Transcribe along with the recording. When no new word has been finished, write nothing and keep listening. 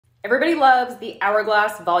Everybody loves the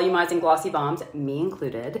Hourglass Volumizing Glossy Bombs, me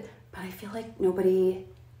included, but I feel like nobody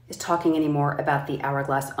is talking anymore about the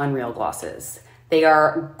Hourglass Unreal Glosses. They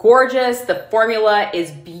are gorgeous, the formula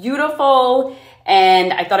is beautiful,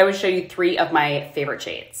 and I thought I would show you 3 of my favorite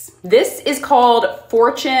shades. This is called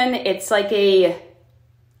Fortune. It's like a,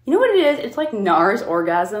 you know what it is? It's like NARS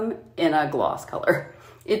Orgasm in a gloss color.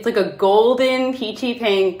 It's like a golden peachy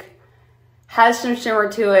pink, has some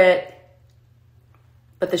shimmer to it,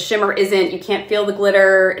 but the shimmer isn't, you can't feel the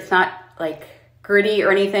glitter. It's not like gritty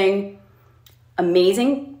or anything.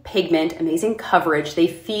 Amazing pigment, amazing coverage. They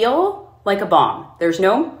feel like a bomb. There's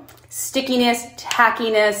no stickiness,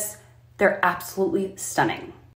 tackiness. They're absolutely stunning.